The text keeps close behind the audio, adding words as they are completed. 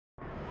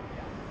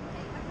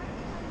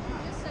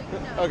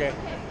Okay.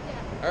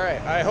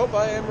 Alright, I hope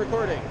I am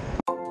recording.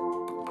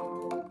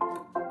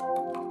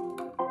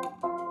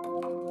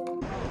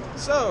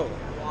 So,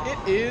 it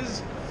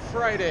is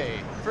Friday,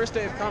 first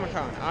day of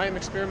Comic-Con. I am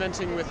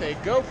experimenting with a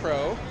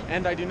GoPro,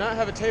 and I do not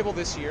have a table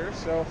this year,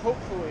 so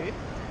hopefully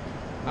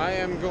I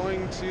am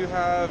going to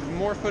have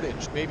more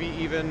footage, maybe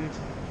even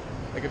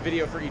like a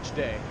video for each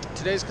day.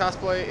 Today's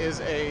cosplay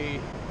is a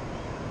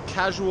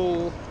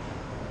casual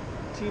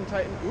Teen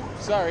Titan.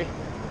 Oops, sorry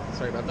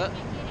about that.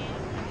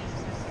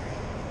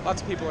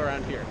 Lots of people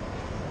around here.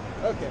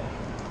 Okay.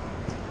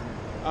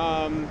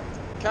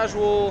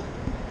 Casual.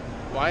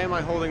 Why am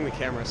I holding the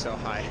camera so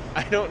high?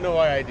 I don't know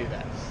why I do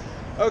that.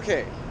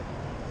 Okay.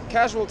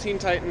 Casual Teen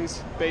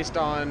Titans based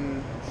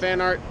on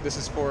fan art. This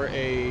is for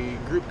a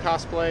group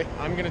cosplay.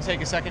 I'm gonna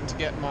take a second to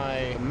get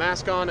my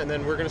mask on and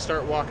then we're gonna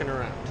start walking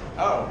around.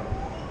 Oh.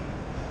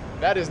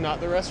 That is not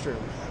the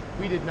restroom.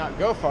 We did not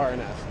go far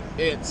enough.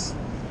 It's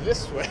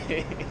this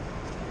way.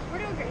 We're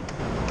doing great.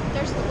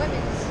 There's the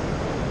women's.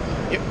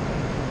 Yep.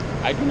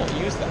 I do not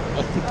use that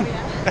one. Oh,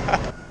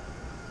 yeah.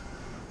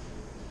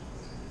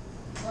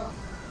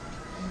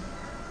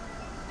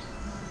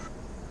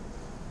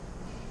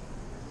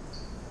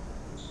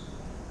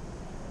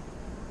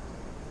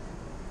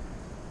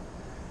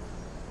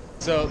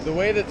 So the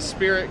way that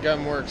spirit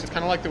gum works, it's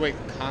kind of like the way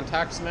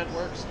contact cement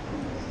works,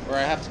 where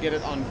I have to get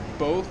it on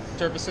both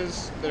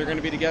surfaces that are going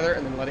to be together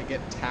and then let it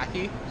get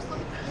tacky. You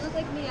look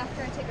like me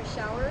after I take a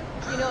shower,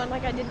 you know, and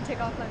like I didn't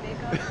take off my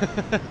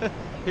makeup.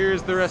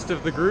 Here's the rest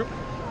of the group.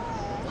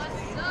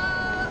 What's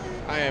up?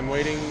 I am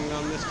waiting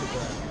on this to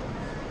dry.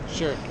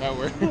 Sure, that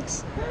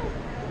works.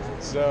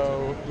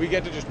 So we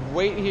get to just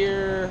wait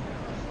here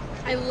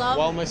I love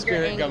while my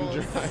spirit gum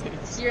angles.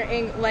 dries. Your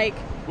like.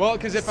 Well,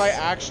 because if I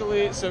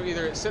actually, so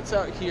either it sits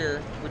out here,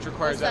 which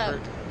requires What's up?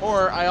 effort,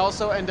 or I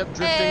also end up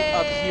drifting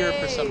up here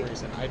for some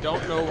reason. I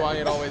don't know why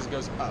it always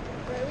goes up.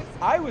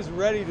 I was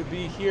ready to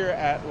be here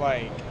at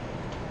like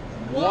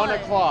 1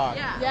 o'clock.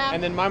 Yeah.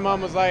 And then my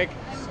mom was like,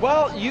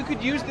 well, you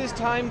could use this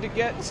time to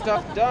get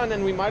stuff done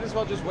and we might as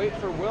well just wait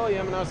for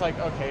William. And I was like,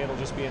 okay, it'll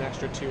just be an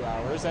extra 2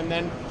 hours. And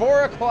then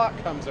 4 o'clock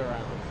comes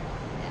around.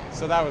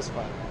 So that was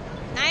fun.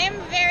 I am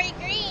very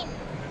green.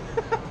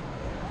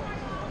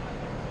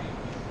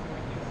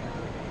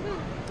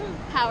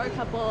 Power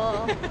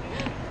couple.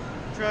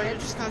 Troy, you're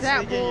just That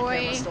constantly getting your boy.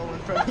 camera stolen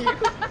from you.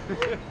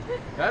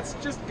 That's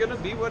just gonna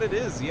be what it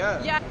is,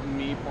 yeah. Yeah.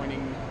 Me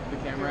pointing the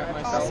camera at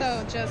myself.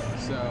 Also, just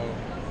So,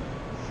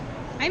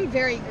 I'm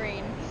very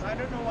green. I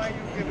don't know why you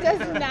give it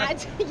Does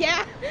not.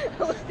 Yeah.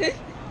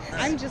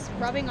 I'm just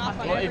rubbing off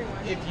on well,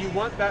 everyone. if you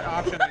want that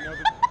option, I know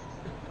that.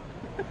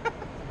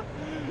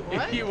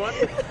 If you want.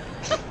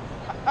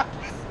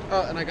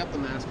 Oh, and I got the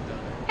mask done.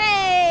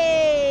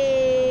 Hey.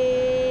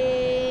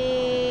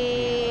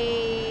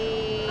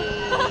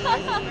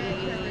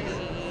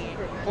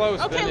 Close.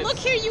 Okay, then look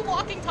it's- here, you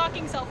walking,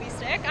 talking selfie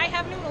stick. I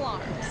have noodle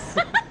arms.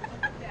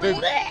 The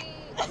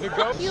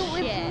go. You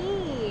with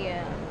me.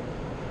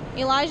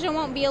 Elijah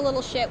won't be a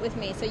little shit with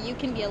me, so you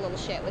can be a little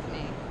shit with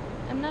me.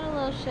 I'm not a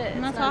little shit.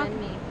 I'm It's not not in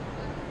talking. me.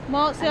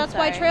 Well, see, I'm that's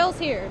why sorry. Trail's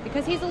here,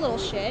 because he's a little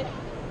shit.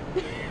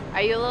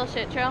 Are you a little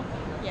shit, Trail?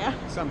 Yeah.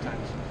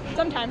 Sometimes.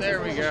 Sometimes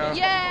There he's we a little go.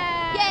 shit. Yay!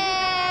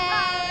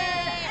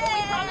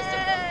 We promised to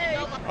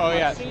Oh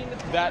yeah,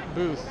 that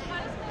booth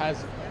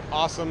has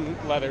awesome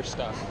leather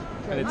stuff,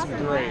 and it's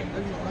great.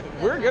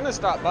 We're gonna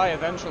stop by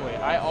eventually.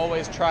 I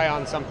always try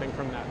on something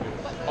from that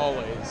booth.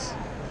 Always.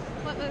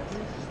 What booth?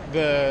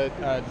 The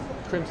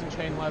crimson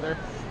chain leather.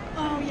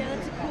 Oh yeah,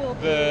 that's a cool.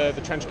 The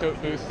trench coat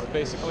booth,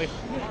 basically.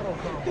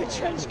 The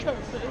trench coat.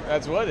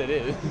 That's what it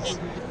is.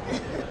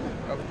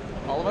 Oh,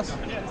 all of us?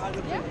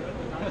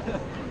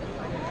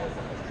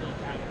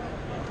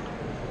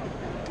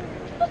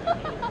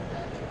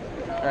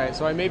 Alright,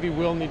 so I maybe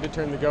will need to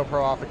turn the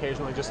GoPro off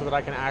occasionally just so that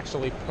I can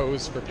actually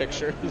pose for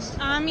pictures.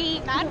 I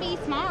mean, that'd be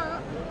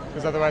smart.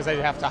 Because otherwise I'd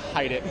have to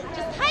hide it.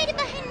 Just hide it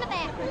behind the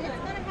back, and it's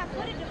gonna have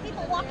footage of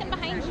people walking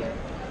behind you.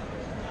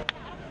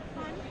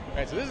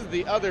 Alright, so this is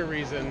the other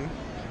reason.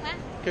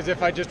 Because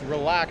if I just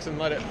relax and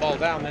let it fall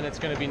down, then it's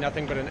going to be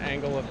nothing but an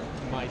angle of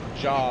my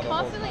jaw. the whole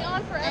Constantly time.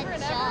 on forever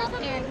and ever. or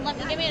something? Here, let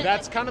me give me.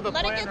 That's kind of the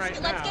let plan it get,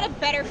 right Let's now. get a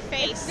better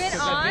face. Been 'Cause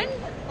I on?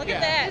 think- Look yeah.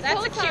 at that. This That's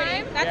whole a cutie.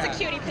 time? That's Yeah. a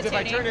cutie 'Cause if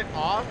I turn patootie. it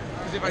off,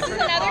 because if I This turn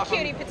is it another off,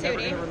 cutie I'm never patootie.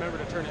 going to remember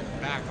to turn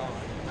it back on.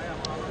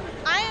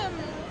 I am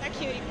a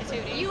cutie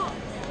patootie. You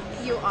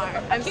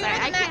are. I'm Cuter sorry.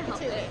 I than that can't help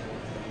patootie. it.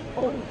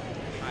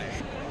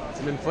 It's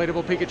an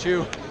inflatable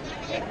Pikachu.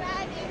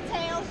 Dragon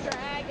tails,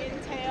 dragon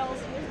tails.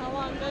 I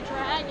want the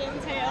dragon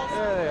tails.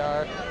 There they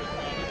are. Keep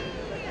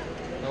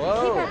our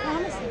Hello.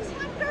 promises.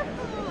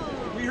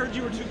 We heard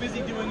you were too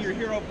busy doing your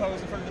hero pose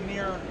in front of the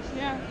mirror.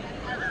 Yeah.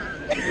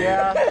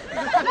 Yeah.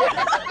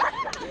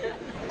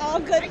 All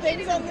good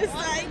things on this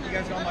side. You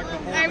guys going like the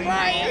whole I'm thing?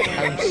 Ryan.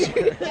 I'm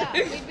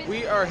sure.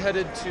 We are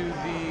headed to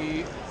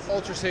the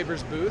Ultra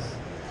Sabers booth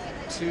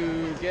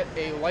to get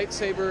a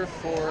lightsaber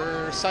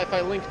for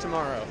Sci-Fi Link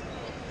tomorrow.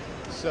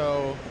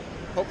 So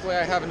hopefully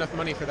I have enough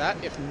money for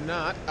that. If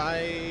not,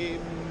 I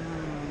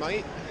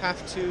might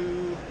have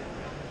to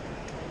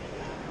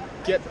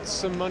get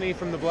some money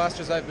from the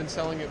blasters I've been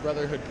selling at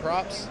Brotherhood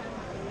Props,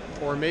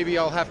 or maybe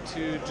I'll have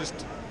to just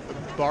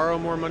borrow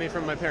more money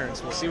from my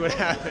parents. We'll see what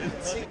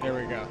happens. There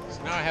we go.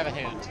 So now I have a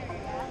hand.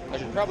 I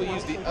should probably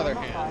use the other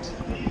hand.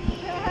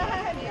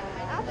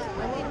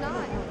 Absolutely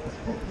not.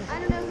 I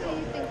don't know